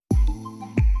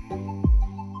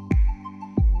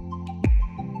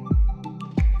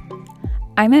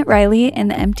I met Rylee in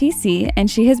the MTC, and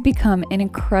she has become an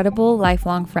incredible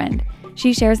lifelong friend.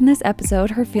 She shares in this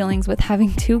episode her feelings with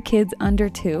having 2 kids under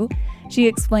 2. She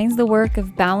explains the work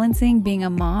of balancing being a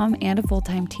mom and a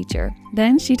full-time teacher.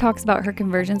 Then she talks about her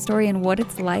conversion story and what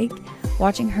it's like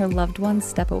watching her loved ones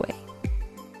step away.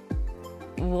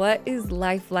 What is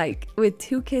life like with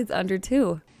 2 kids under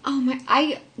 2? Oh my,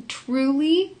 I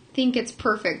truly think it's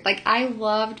perfect. Like, I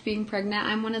loved being pregnant.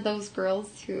 I'm one of those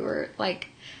girls who are like,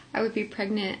 I would be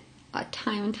pregnant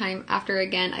time and time after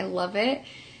again. I love it.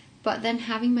 But then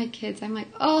having my kids, I'm like,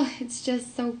 oh, it's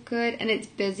just so good. And it's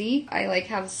busy. I like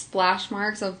have splash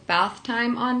marks of bath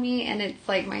time on me. And it's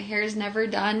like my hair's never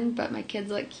done, but my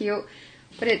kids look cute.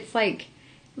 But it's like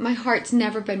my heart's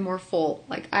never been more full.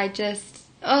 Like, I just,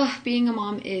 being a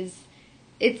mom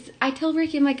I tell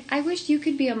Ricky, I'm like, I wish you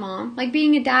could be a mom. Like,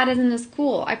 being a dad isn't as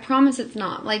cool. I promise it's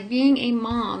not. Like, being a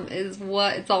mom is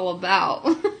what it's all about.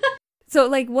 So,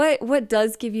 like, what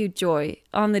does give you joy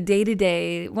on the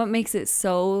day-to-day? What makes it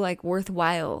so, like,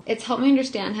 worthwhile? It's helped me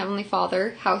understand Heavenly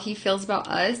Father, how He feels about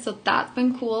us. So that's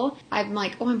been cool. I'm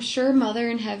like, I'm sure Mother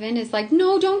in Heaven is like,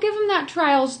 no, don't give them that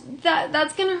trial.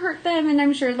 That's going to hurt them. And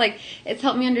I'm sure, like, it's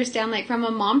helped me understand, like, from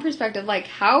a mom perspective, like,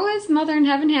 how is Mother in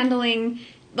Heaven handling,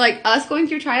 like, us going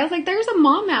through trials? Like, there's a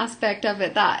mom aspect of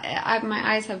it that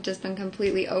my eyes have just been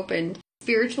completely opened.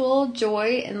 Spiritual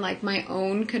joy and like my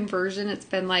own conversion, it's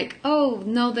been like, oh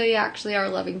no, they actually are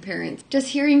loving parents. Just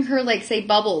hearing her like say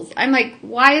bubbles, I'm like,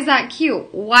 why is that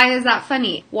cute? Why is that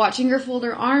funny? Watching her fold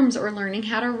her arms or learning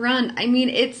how to run. I mean,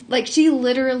 it's like she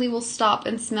literally will stop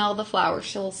and smell the flowers.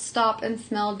 She'll stop and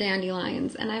smell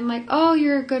dandelions. And I'm like, oh,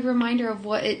 you're a good reminder of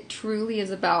what it truly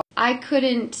is about. I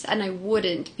couldn't and I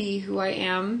wouldn't be who I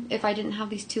am if I didn't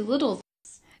have these 2 littles.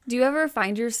 Do you ever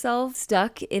find yourself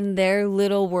stuck in their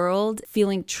little world,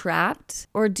 feeling trapped?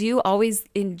 Or do you always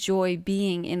enjoy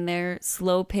being in their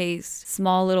slow-paced,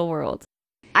 small little world?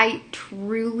 I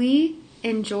truly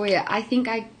enjoy it. I think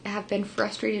I have been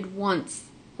frustrated once,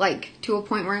 like to a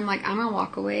point where I'm like, I'm gonna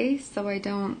walk away so I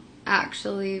don't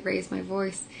actually raise my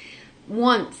voice.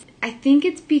 Once. I think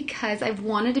it's because I've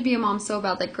wanted to be a mom so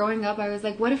bad. Like, growing up, I was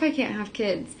like, what if I can't have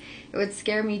kids? It would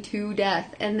scare me to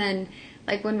death. And then,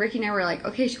 like, when Ricky and I were like,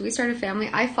 okay, should we start a family?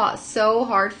 I fought so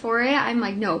hard for it. I'm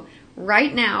like, no,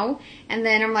 right now. And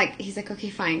then I'm like, he's like, okay,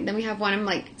 fine. Then we have one. I'm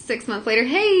like, 6 months later,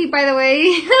 hey, by the way,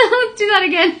 let's do that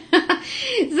again.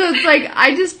 So it's like,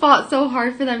 I just fought so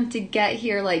hard for them to get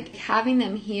here. Like, having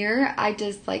them here, I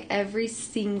just, like, every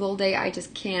single day,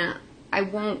 I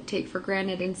won't take for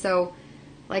granted. And so,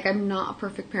 like, I'm not a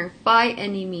perfect parent by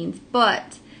any means,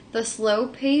 but the slow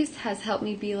pace has helped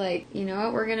me be like, you know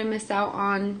what, we're going to miss out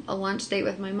on a lunch date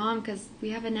with my mom because we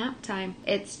have a nap time.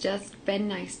 It's just been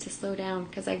nice to slow down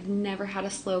because I've never had a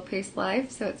slow paced life,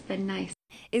 so it's been nice.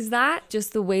 Is that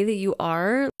just the way that you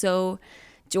are, so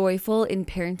joyful in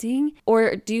parenting?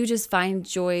 Or do you just find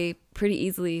joy pretty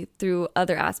easily through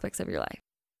other aspects of your life?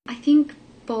 I think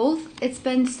both. It's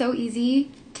been so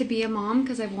easy to be a mom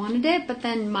because I've wanted it, but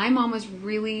then my mom was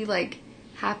really like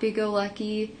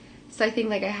happy-go-lucky. So I think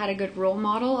like I had a good role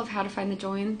model of how to find the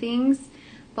joy in things.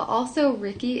 But also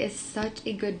Ricky is such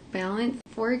a good balance.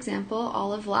 For example,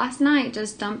 Olive last night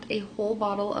just dumped a whole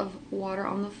bottle of water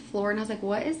on the floor and I was like,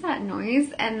 what is that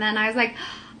noise? And then I was like,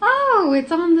 oh,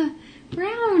 it's on the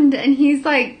ground. And he's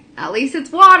like, at least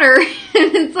it's water.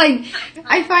 And it's like,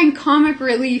 I find comic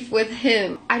relief with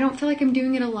him. I don't feel like I'm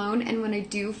doing it alone. And when I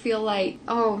do feel like,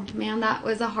 oh man, that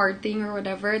was a hard thing or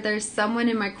whatever, there's someone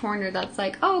in my corner that's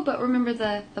like, oh, but remember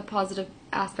the positive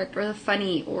aspect or the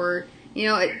funny, or, you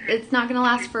know, it's not going to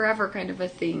last forever kind of a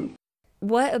thing.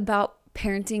 What about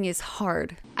parenting is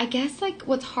hard? I guess like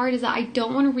what's hard is that I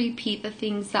don't want to repeat the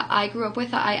things that I grew up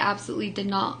with that I absolutely did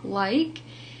not like.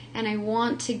 And I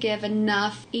want to give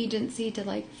enough agency to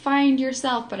like find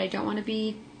yourself, but I don't want to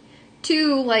be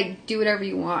too like do whatever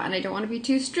you want, and I don't want to be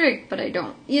too strict, but I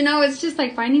don't, you know, it's just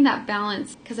like finding that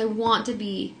balance because I want to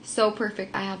be so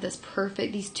perfect. I have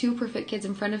these 2 perfect kids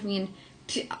in front of me,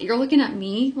 and you're looking at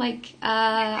me like,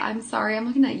 I'm sorry, I'm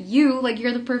looking at you like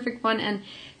you're the perfect one. And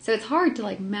so it's hard to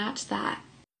like match that.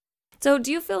 So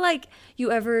do you feel like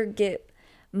you ever get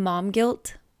mom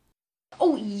guilt?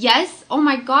 Oh, yes. Oh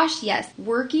my gosh, yes.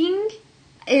 Working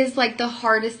is like the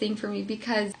hardest thing for me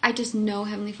because I just know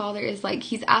Heavenly Father is like,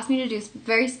 He's asked me to do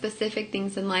very specific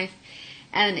things in life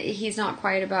and He's not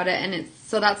quiet about it. And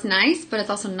so that's nice, but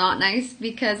it's also not nice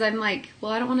because I'm like,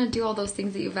 well, I don't want to do all those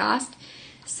things that you've asked.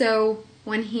 So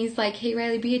when he's like, hey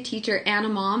Rylee, be a teacher and a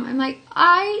mom, I'm like,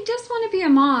 I just want to be a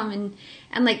mom.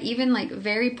 And like, even like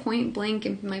very point blank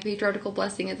in my patriarchal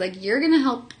blessing, it's like, you're gonna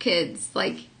help kids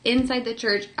like inside the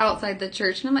church, outside the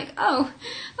church. And I'm like, oh,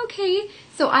 okay.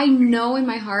 So I know in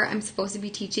my heart I'm supposed to be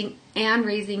teaching and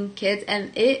raising kids,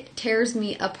 and it tears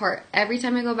me apart. Every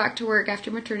time I go back to work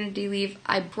after maternity leave,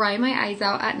 I cry my eyes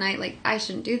out at night like, I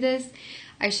shouldn't do this.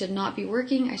 I should not be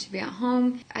working. I should be at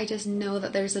home. I just know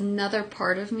that there's another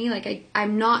part of me. Like,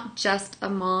 I'm not just a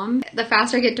mom. The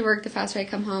faster I get to work, the faster I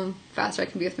come home, the faster I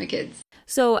can be with my kids.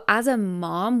 So as a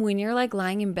mom, when you're like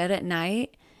lying in bed at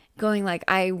night going like,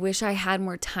 I wish I had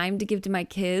more time to give to my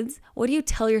kids, what do you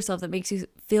tell yourself that makes you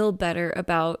feel better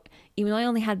about, even though I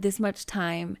only had this much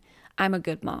time, I'm a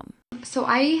good mom? So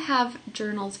I have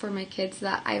journals for my kids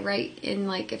that I write in,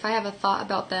 like, if I have a thought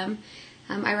about them,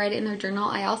 I write it in their journal.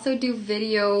 I also do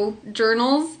video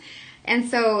journals. And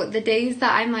so the days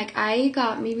that I'm like, I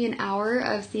got maybe an hour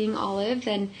of seeing Olive,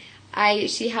 then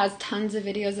she has tons of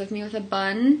videos of me with a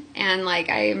bun, and like,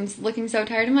 I am looking so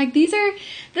tired. I'm like, these are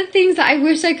the things that I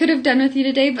wish I could have done with you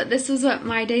today, but this was what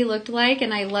my day looked like,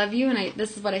 and I love you, and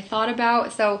this is what I thought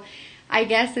about. So I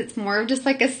guess it's more of just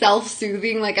like a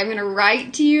self-soothing, like, I'm going to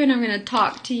write to you and I'm going to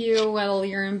talk to you while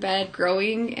you're in bed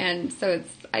growing. And so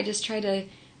I just try to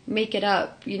make it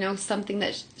up, you know, something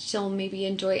that she'll maybe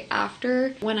enjoy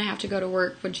after when I have to go to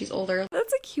work when she's older.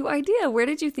 That's a cute idea. Where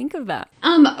did you think of that?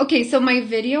 Okay, so my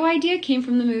video idea came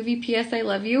from the movie P.S. I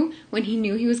Love You, when he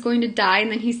knew he was going to die,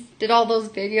 and then he did all those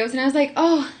videos, and I was like,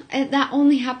 oh, that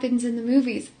only happens in the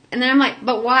movies. And then I'm like,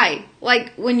 but why?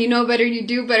 Like, when you know better, you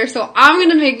do better, so I'm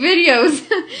gonna make videos.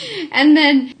 And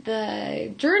then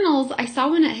the journals, I saw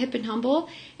one at Hip and Humble,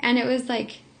 and it was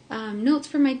like, notes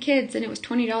for my kids, and it was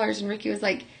 $20, and Ricky was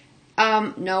like,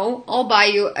 no, I'll buy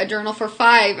you a journal for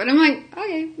 $5. And I'm like,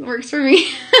 okay, works for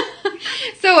me.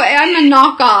 So I'm a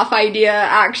knockoff idea,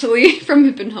 actually, from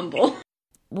Hip and Humble.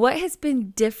 What has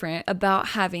been different about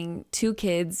having two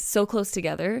kids so close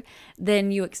together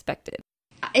than you expected?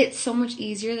 It's so much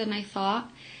easier than I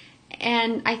thought.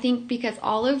 And I think because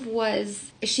Olive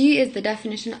she is the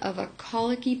definition of a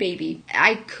colicky baby.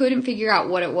 I couldn't figure out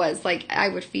what it was. Like, I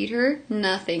would feed her,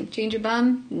 nothing. Change a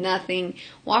bum, nothing.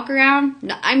 Walk around,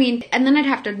 no, I mean, and then I'd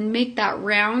have to make that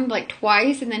round like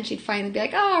twice, and then she'd finally be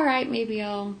like, oh, all right, maybe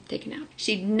I'll take a nap.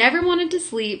 She never wanted to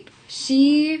sleep.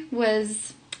 She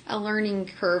was a learning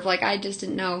curve. Like, I just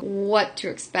didn't know what to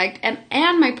expect. And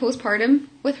my postpartum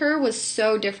with her was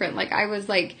so different. Like, I was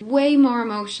like way more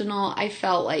emotional. I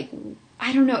felt like,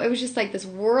 I don't know, it was just like this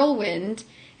whirlwind,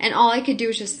 and all I could do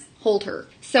was just hold her.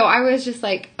 So I was just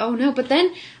like, oh no. But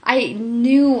then I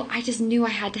just knew I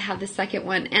had to have the second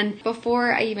one. And before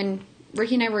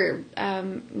Ricky and I were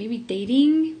maybe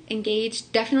dating,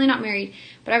 engaged, definitely not married,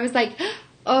 but I was like,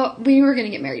 oh, we were gonna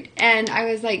get married. And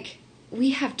I was like,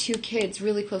 we have two kids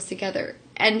really close together.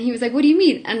 And he was like, what do you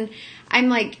mean? And I'm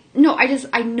like, no,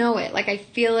 I know it. Like, I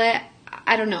feel it.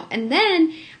 I don't know. And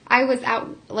then I was at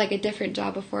like a different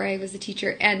job before I was a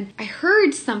teacher, and I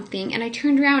heard something, and I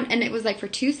turned around, and it was like for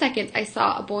 2 seconds I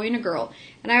saw a boy and a girl,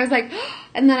 and I was like,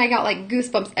 and then I got like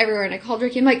goosebumps everywhere, and I called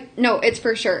Ricky. I'm like, no, it's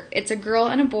for sure. It's a girl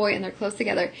and a boy, and they're close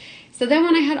together. So then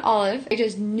when I had Olive, I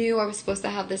just knew I was supposed to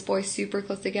have this boy super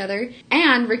close together.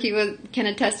 And Ricky can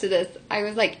attest to this. I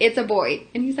was like, it's a boy.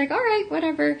 And he's like, all right,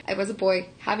 whatever. It was a boy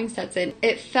having Stetson.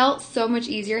 It felt so much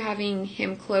easier having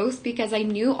him close because I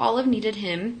knew Olive needed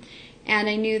him. And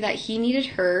I knew that he needed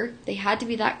her. They had to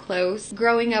be that close.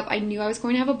 Growing up, I knew I was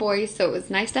going to have a boy, so it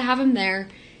was nice to have him there.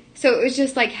 So it was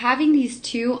just like having these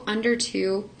two under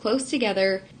two close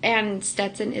together, and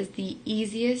Stetson is the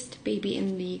easiest baby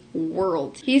in the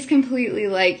world. He's completely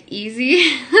like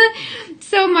easy.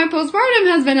 So my postpartum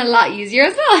has been a lot easier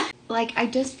as well. Like, I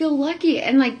just feel lucky,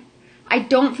 and like, I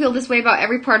don't feel this way about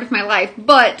every part of my life,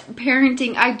 but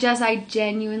parenting, I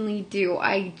genuinely do.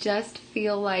 I just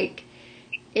feel like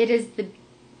it is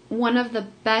one of the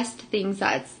best things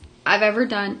that's I've ever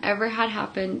done, ever had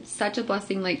happen. Such a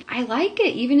blessing. Like, I like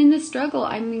it, even in the struggle.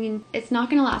 I mean, it's not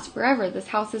going to last forever. This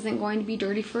house isn't going to be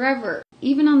dirty forever.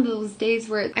 Even on those days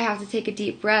where I have to take a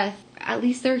deep breath, at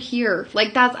least they're here.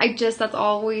 Like, that's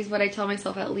always what I tell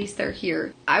myself, at least they're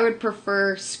here. I would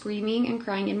prefer screaming and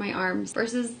crying in my arms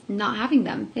versus not having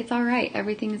them. It's all right.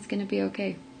 Everything is going to be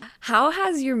okay. How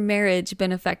has your marriage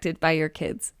been affected by your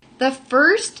kids? The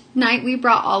first night we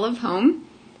brought Olive home,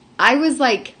 I was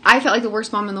like, I felt like the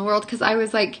worst mom in the world, because I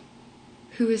was like,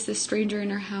 who is this stranger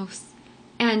in our house?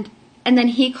 And then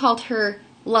he called her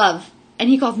Love, and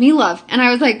he calls me Love, and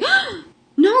I was like,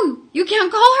 no, you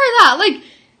can't call her that. Like,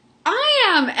 I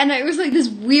am. And it was like this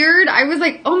weird, I was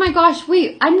like, oh my gosh,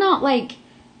 wait, I'm not like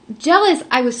jealous.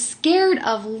 I was scared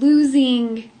of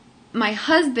losing my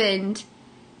husband,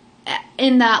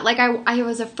 in that, like, I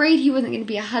was afraid he wasn't going to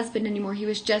be a husband anymore. He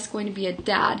was just going to be a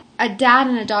dad. A dad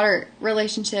and a daughter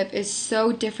relationship is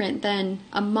so different than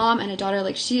a mom and a daughter.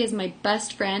 Like, she is my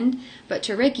best friend, but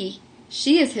to Ricky,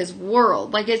 she is his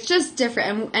world. Like, it's just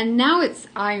different. And now it's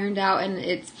ironed out and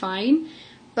it's fine.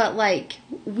 But, like,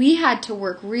 we had to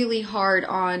work really hard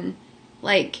on,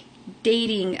 like,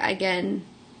 dating again.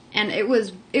 And it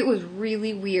was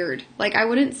really weird. Like, I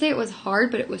wouldn't say it was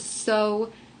hard, but it was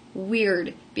so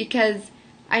weird because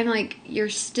I'm like, you're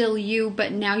still you,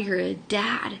 but now you're a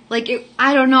dad. Like,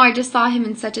 I don't know, I just saw him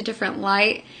in such a different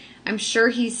light. I'm sure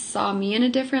he saw me in a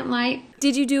different light.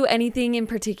 Did you do anything in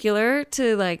particular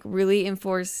to, like, really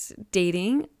enforce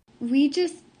dating? We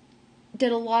just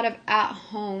did a lot of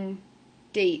at-home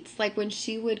dates. Like, when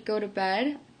she would go to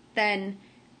bed, then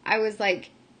I was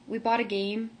like, we bought a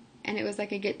game, and it was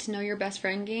like a get to know your best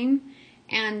friend game,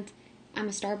 and I'm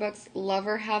a Starbucks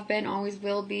lover, have been, always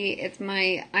will be. It's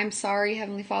my I'm sorry,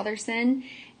 Heavenly Father sin.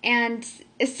 And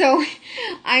so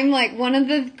I'm like, one of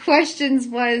the questions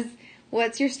was,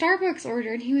 what's your Starbucks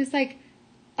order? And he was like,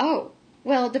 oh,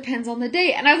 well, it depends on the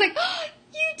day. And I was like, oh,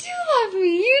 you do love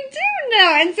me. You do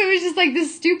know. And so it was just like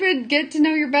this stupid get to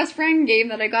know your best friend game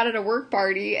that I got at a work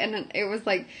party. And it was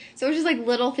like, so it was just like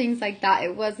little things like that.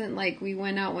 It wasn't like we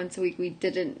went out once a week. We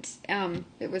didn't.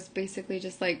 It was basically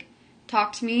just like,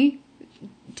 talk to me.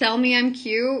 Tell me I'm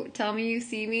cute. Tell me you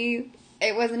see me.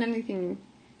 It wasn't anything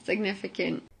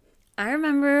significant. I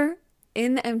remember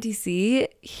in the MTC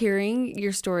hearing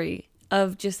your story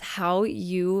of just how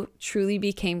you truly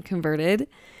became converted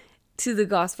to the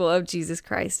gospel of Jesus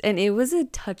Christ. And it was a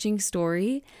touching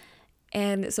story.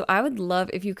 And so I would love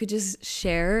if you could just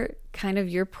share kind of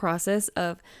your process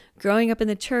of growing up in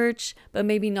the church, but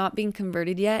maybe not being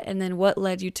converted yet. And then what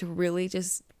led you to really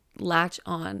just latch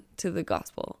on to the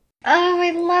gospel. Oh, I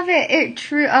love it.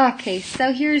 Okay,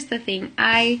 so here's the thing.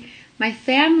 My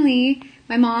family,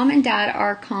 my mom and dad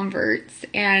are converts,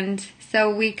 and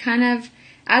so we kind of,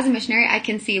 as a missionary, I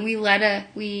can see we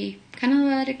kind of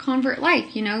led a convert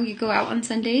life. You know, you go out on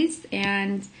Sundays,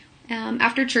 and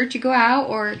after church you go out,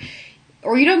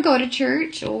 or you don't go to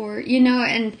church, or, you know,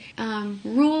 and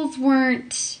rules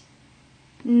weren't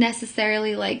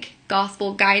necessarily like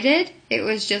gospel guided. It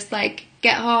was just like,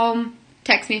 get home,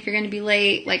 text me if you're going to be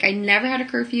late. Like, I never had a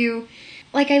curfew.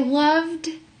 Like, I loved,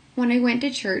 when I went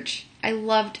to church, I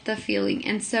loved the feeling.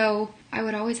 And so I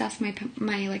would always ask my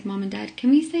like mom and dad, can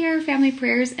we say our family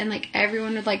prayers? And like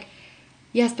everyone would like,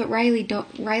 yes, but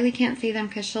Rylee can't say them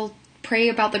because she'll pray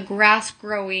about the grass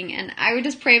growing. And I would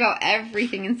just pray about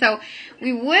everything. And so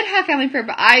we would have family prayer,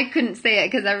 but I couldn't say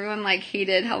it because everyone like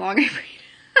hated how long I prayed.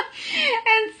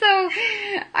 And so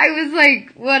I was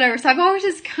like, whatever. So I've always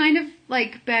just kind of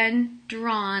like been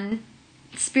drawn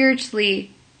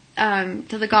spiritually to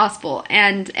the gospel.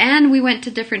 And we went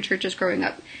to different churches growing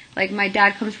up. Like, my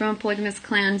dad comes from a polygamous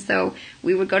clan, so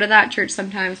we would go to that church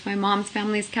sometimes. My mom's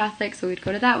family is Catholic, so we'd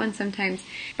go to that one sometimes.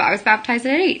 But I was baptized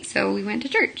at 8, so we went to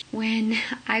church. When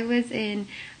I was in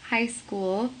high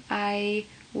school, I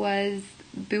was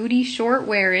booty short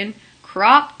wearing,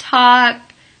 crop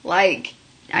top, like,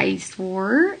 I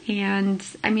swore, and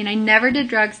I mean, I never did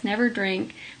drugs, never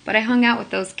drank, but I hung out with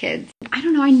those kids. I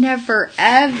don't know, I never,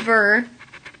 ever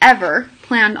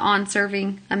planned on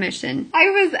serving a mission. I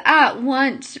was at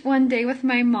lunch one day with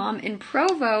my mom in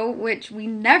Provo, which we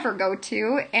never go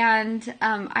to, and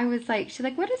I was like, she's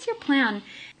like, what is your plan?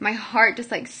 My heart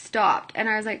just like stopped, and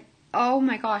I was like, oh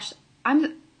my gosh,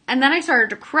 and then I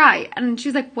started to cry, and she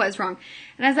was like, what is wrong?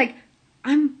 And I was like,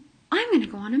 I'm gonna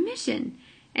go on a mission.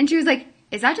 And she was like,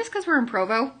 is that just because we're in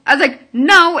Provo? I was like,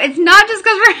 no, it's not just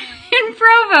because we're in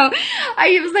Provo.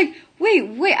 I was like,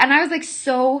 wait. And I was like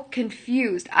so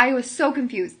confused. I was so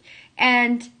confused.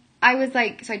 And I was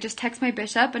like, so I just texted my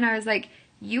bishop and I was like,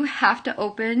 you have to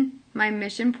open my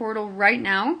mission portal right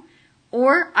now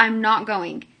or I'm not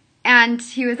going. And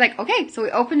he was like, okay. So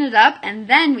we opened it up and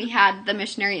then we had the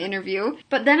missionary interview.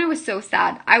 But then I was so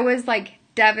sad. I was like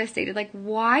devastated. Like,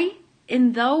 why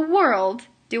in the world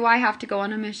do I have to go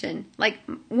on a mission? Like,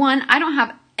 one, I don't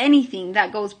have anything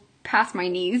that goes past my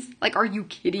knees. Like, are you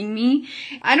kidding me?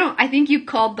 I think you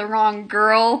called the wrong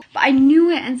girl. But I knew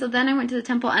it. And so then I went to the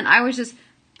temple and I was just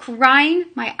crying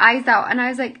my eyes out. And I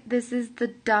was like, this is the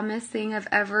dumbest thing I've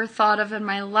ever thought of in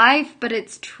my life. But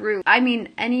it's true. I mean,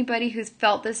 anybody who's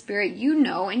felt the Spirit, you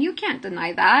know, and you can't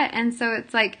deny that. And so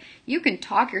it's like, you can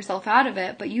talk yourself out of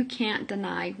it, but you can't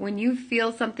deny when you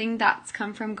feel something that's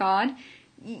come from God.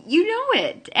 you know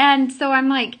it. And so I'm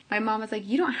like, my mom was like,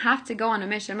 you don't have to go on a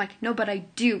mission. I'm like, no, but I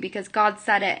do, because God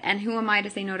said it, and who am I to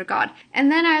say no to God?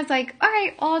 And then I was like, all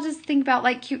right, I'll just think about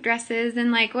like cute dresses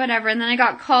and like whatever. And then I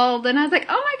got called, and I was like,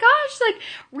 oh my gosh,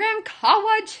 like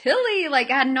Rancagua chili.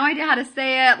 Like I had no idea how to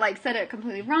say it, like said it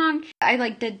completely wrong. I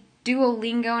like did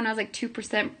Duolingo, and I was like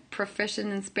 2%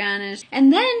 proficient in Spanish.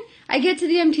 And then I get to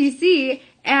the MTC,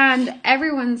 and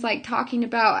everyone's like talking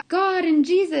about God and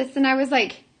Jesus, and I was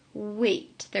like,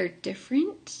 wait, they're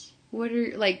different? What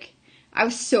are, like, I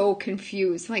was so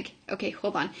confused. I'm like, okay,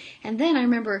 hold on. And then I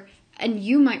remember, and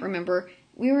you might remember,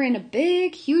 we were in a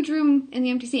big, huge room in the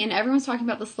MTC, and everyone's talking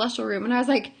about the celestial room, and I was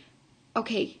like,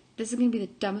 okay, this is going to be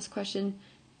the dumbest question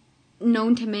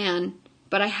known to man,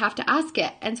 but I have to ask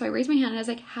it. And so I raised my hand, and I was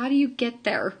like, how do you get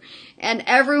there? And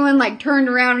everyone, like, turned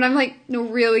around, and I'm like, no,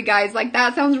 really, guys, like,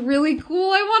 that sounds really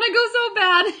cool. I want to go so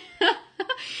bad.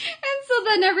 And so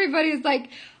then everybody's like,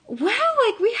 wow,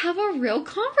 like, we have a real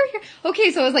convert here.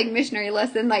 Okay, so it was like missionary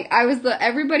lesson. Like, I was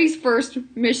everybody's first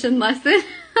mission lesson.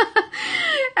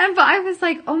 But I was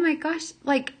like, oh my gosh,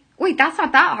 like, wait, that's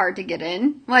not that hard to get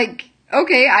in. Like,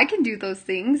 okay, I can do those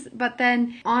things. But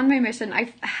then on my mission,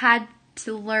 I had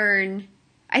to learn.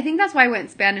 I think that's why I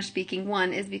went Spanish speaking.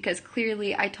 One is because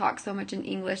clearly I talk so much in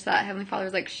English that Heavenly Father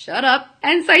was like, shut up.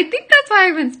 And so I think that's why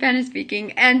I went Spanish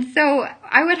speaking. And so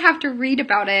I would have to read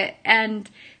about it, and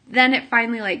then it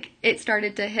finally, like, it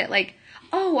started to hit, like,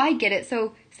 oh, I get it.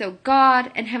 So God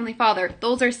and Heavenly Father,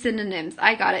 those are synonyms.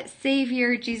 I got it.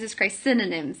 Savior, Jesus Christ,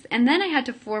 synonyms. And then I had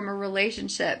to form a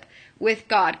relationship with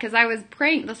God, because I was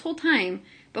praying this whole time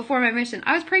before my mission.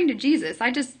 I was praying to Jesus.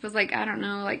 I just was like, I don't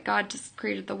know, like, God just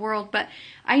created the world. But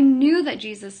I knew that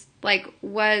Jesus, like,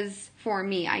 was for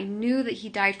me. I knew that he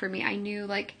died for me. I knew,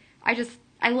 like,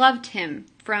 I loved him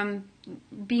from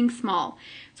being small.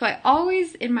 So I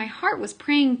always, in my heart, was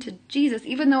praying to Jesus,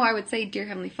 even though I would say, Dear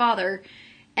Heavenly Father.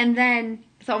 And then,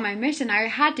 so on my mission, I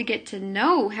had to get to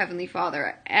know Heavenly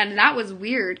Father. And that was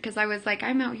weird, because I was like,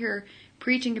 I'm out here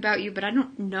preaching about you, but I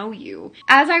don't know you.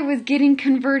 As I was getting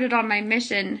converted on my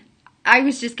mission, I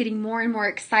was just getting more and more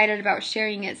excited about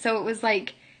sharing it. So it was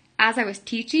like, as I was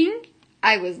teaching,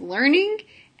 I was learning,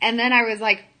 and then I was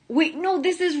like, wait, no,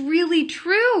 this is really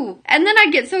true. And then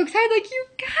I'd get so excited, like, you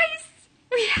guys,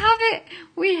 we have it.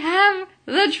 We have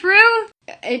the truth.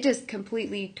 It just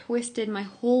completely twisted my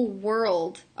whole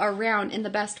world around in the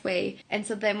best way. And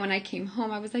so then when I came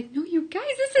home, I was like, no, you guys,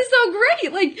 this is so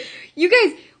great. Like, you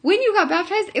guys, when you got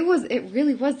baptized, it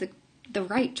really was the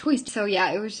right choice. So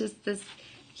yeah, it was just this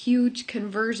huge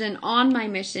conversion on my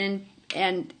mission.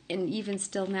 And even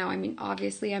still now, I mean,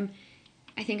 obviously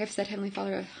I think I've said Heavenly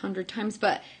Father 100 times,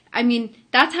 but I mean,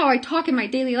 that's how I talk in my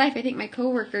daily life. I think my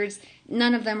coworkers,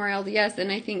 none of them are LDS, and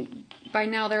I think by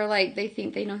now they're like, they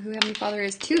think they know who Heavenly Father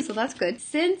is too, so that's good.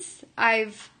 Since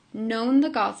I've known the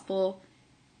gospel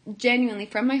genuinely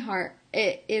from my heart,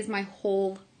 it is my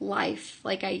whole life.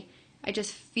 Like, I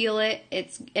just feel it,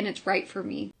 and it's right for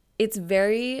me. It's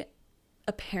very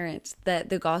apparent that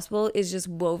the gospel is just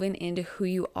woven into who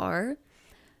you are.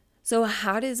 So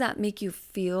how does that make you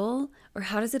feel, or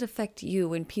how does it affect you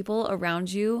when people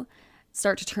around you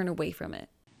start to turn away from it?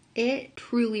 It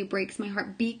truly breaks my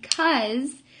heart,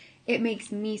 because it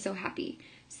makes me so happy.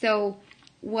 So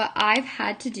what I've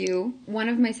had to do,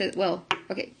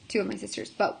 two of my sisters,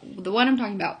 but the one I'm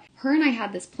talking about, her and I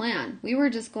had this plan. We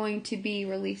were just going to be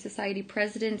Relief Society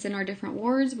presidents in our different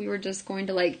wards. We were just going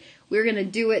to, we were going to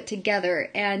do it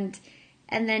together. And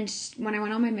then when I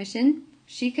went on my mission,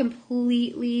 she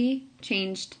completely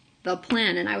changed the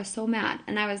plan, and I was so mad.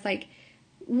 And I was like,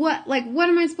 what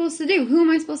am I supposed to do? Who am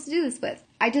I supposed to do this with?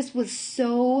 I just was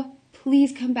so,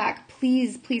 please come back,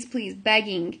 please, please, please,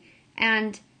 begging.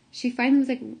 And she finally was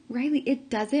like, Rylee, it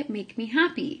doesn't make me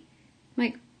happy. I'm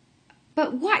like,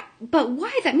 but why?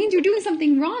 That means you're doing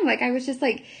something wrong. Like, I was just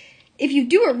like, if you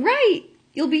do it right,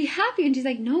 you'll be happy. And she's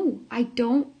like, no, I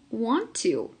don't want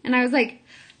to. And I was like,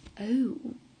 oh.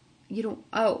 You don't,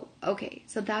 oh, okay,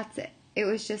 so that's it. It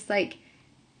was just like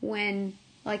when,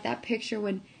 like that picture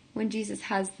when Jesus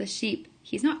has the sheep,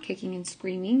 he's not kicking and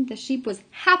screaming. The sheep was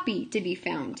happy to be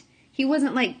found. He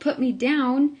wasn't like, put me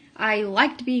down, I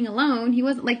liked being alone. He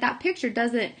wasn't like, that picture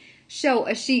doesn't show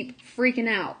a sheep freaking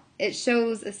out. It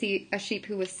shows a sheep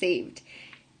who was saved.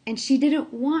 And she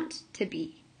didn't want to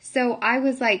be. So I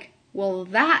was like, well,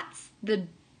 that's the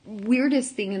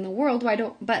weirdest thing in the world.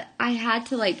 But I had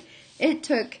to it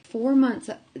took 4 months,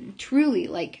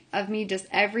 truly, of me just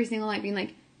every single night being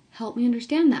like, help me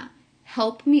understand that.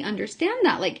 Help me understand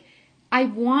that. Like, I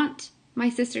want my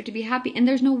sister to be happy. And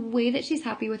there's no way that she's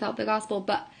happy without the gospel.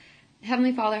 But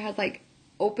Heavenly Father has,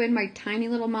 opened my tiny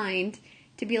little mind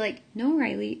to be like, no,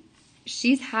 Rylee,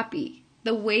 she's happy.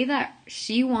 The way that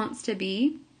she wants to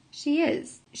be, she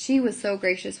is. She was so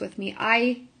gracious with me.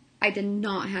 I did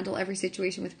not handle every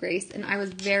situation with grace, and I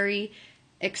was very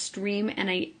extreme, and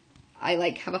I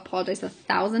like have apologized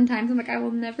 1,000 times. I'm like, I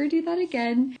will never do that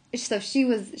again. So she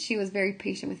was very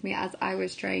patient with me as I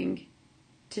was trying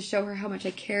to show her how much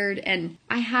I cared, and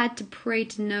I had to pray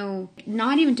to know,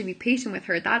 not even to be patient with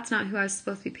her. That's not who I was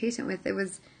supposed to be patient with. It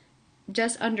was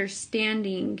just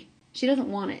understanding she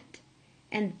doesn't want it,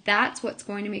 and that's what's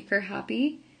going to make her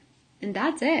happy, and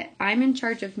that's it. I'm in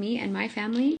charge of me and my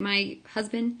family, my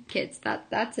husband, kids.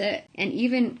 That's it. And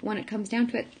even when it comes down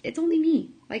to it, it's only me.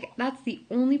 Like, that's the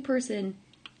only person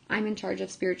I'm in charge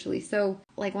of spiritually. So,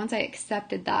 like, once I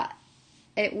accepted that,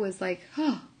 it was like,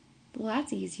 oh, well,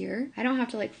 that's easier. I don't have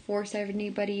to, like, force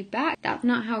anybody back. That's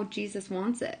not how Jesus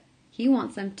wants it. He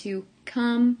wants them to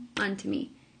come unto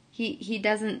me. He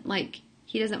doesn't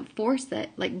force it,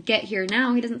 like, get here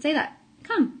now. He doesn't say that.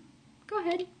 Come. Go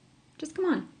ahead. Just come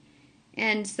on.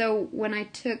 And so when I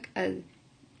took a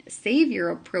savior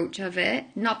approach of it,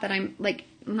 not that I'm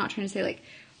not trying to say like,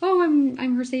 oh,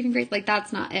 I'm her saving grace. Like,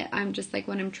 that's not it. I'm just like,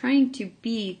 when I'm trying to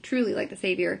be truly like the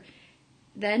savior,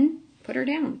 then put her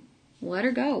down. Let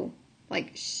her go.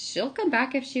 Like, she'll come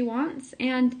back if she wants.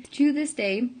 And to this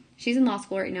day, she's in law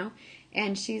school right now,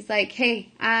 and she's like,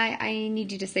 hey, I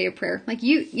need you to say a prayer. Like,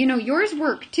 you know, yours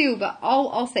work too, but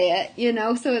I'll say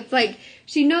it, So it's like,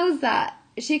 she knows that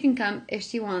she can come if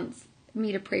she wants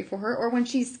me to pray for her. Or when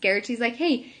she's scared, she's like,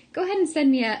 hey, go ahead and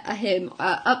send me a hymn,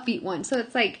 upbeat one. So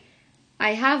it's like,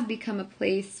 I have become a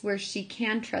place where she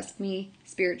can trust me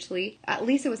spiritually. At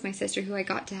least it was my sister who I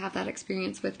got to have that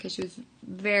experience with, because she was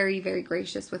very, very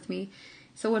gracious with me.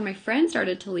 So when my friend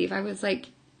started to leave, I was like,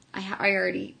 I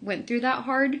already went through that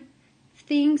hard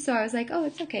thing. So I was like, oh,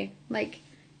 it's okay. Like,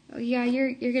 oh yeah,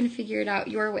 you're going to figure it out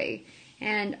your way.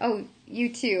 And, oh,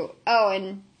 you too. Oh,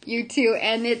 and you too.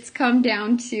 And it's come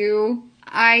down to,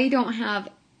 I don't have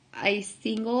a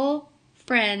single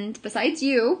friend besides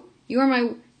you. You are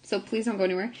my, so please don't go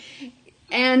anywhere.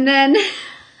 And then,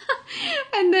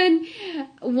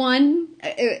 one,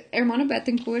 Hermana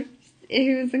Betancourt,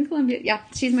 who's in Colombia. Yeah,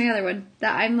 she's my other one.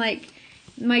 That I'm like,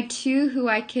 my two who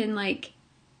I can like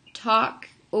talk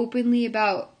openly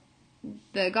about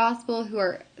the gospel, who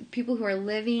are people who are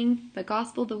living the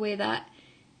gospel the way that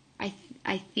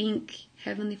I think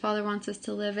Heavenly Father wants us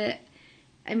to live it.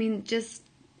 I mean, just,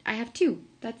 I have two.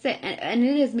 That's it. And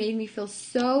it has made me feel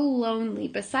so lonely,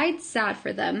 besides sad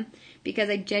for them, because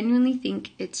I genuinely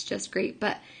think it's just great.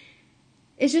 But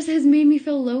it just has made me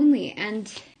feel lonely.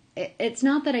 And it's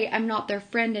not that I'm not their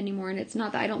friend anymore, and it's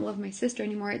not that I don't love my sister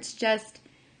anymore. It's just,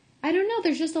 I don't know,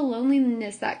 there's just a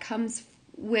loneliness that comes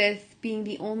with being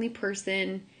the only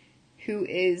person who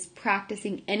is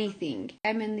practicing anything.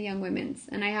 I'm in the Young Women's,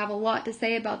 and I have a lot to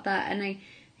say about that, and I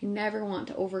never want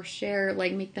to overshare,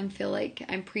 like make them feel like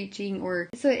I'm preaching, or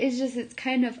so it's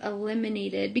kind of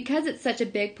eliminated, because it's such a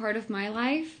big part of my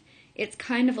life. It's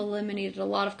kind of eliminated a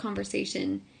lot of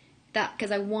conversation, that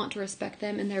because I want to respect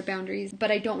them and their boundaries, but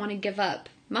I don't want to give up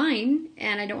mine,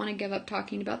 and I don't want to give up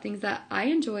talking about things that I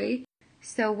enjoy.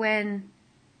 So when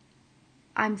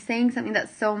I'm saying something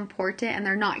that's so important and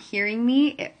they're not hearing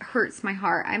me, it hurts my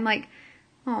heart. I'm like,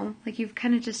 oh, like you've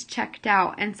kind of just checked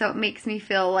out. And so it makes me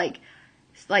feel like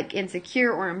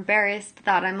insecure or embarrassed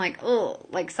that I'm like, oh,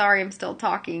 like, sorry, I'm still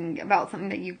talking about something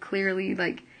that you clearly,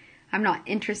 like, I'm not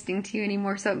interesting to you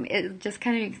anymore. So it just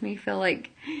kind of makes me feel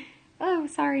like, oh,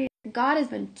 sorry. God has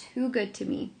been too good to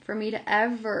me for me to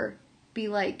ever be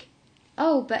like,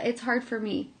 oh, but it's hard for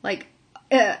me. Like,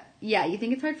 yeah, you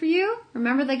think it's hard for you?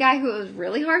 Remember the guy who it was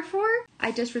really hard for?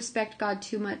 I just respect God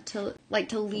too much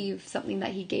to leave something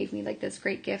that he gave me, like this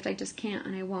great gift. I just can't,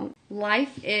 and I won't.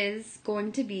 Life is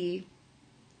going to be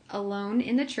alone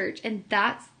in the church, and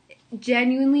that's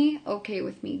genuinely okay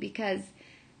with me, because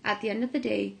at the end of the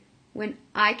day, when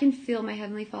I can feel my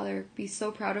Heavenly Father be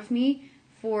so proud of me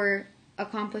for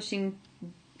accomplishing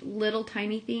little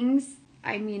tiny things,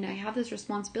 I mean, I have this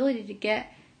responsibility to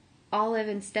get Olive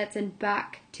and Stetson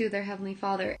back to their Heavenly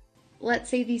Father. Let's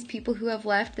say these people who have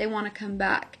left, they want to come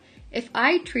back. If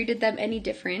I treated them any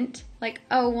different, like,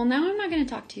 oh, well, now I'm not going to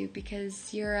talk to you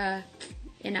because you're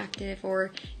inactive,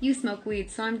 or you smoke weed,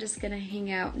 so I'm just going to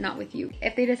hang out, not with you.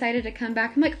 If they decided to come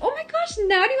back, I'm like, oh my gosh,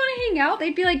 now do you want to hang out?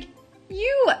 They'd be like,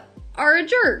 you are a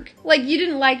jerk. Like, you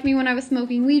didn't like me when I was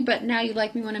smoking weed, but now you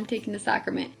like me when I'm taking the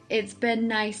sacrament. It's been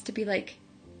nice to be like,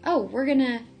 oh, we're going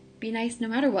to be nice no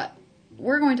matter what.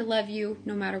 We're going to love you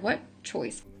no matter what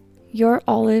choice. Your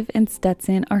Olive and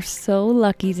Stetson are so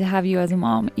lucky to have you as a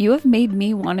mom. You have made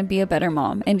me want to be a better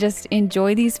mom and just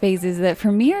enjoy these phases that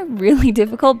for me are really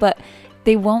difficult, but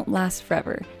they won't last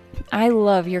forever. I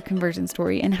love your conversion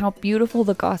story and how beautiful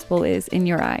the gospel is in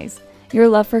your eyes. Your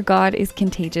love for God is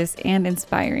contagious and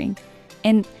inspiring.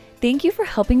 And thank you for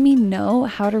helping me know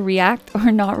how to react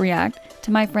or not react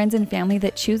to my friends and family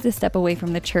that choose to step away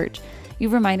from the church.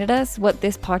 You've reminded us what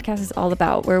this podcast is all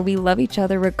about, where we love each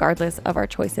other regardless of our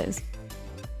choices.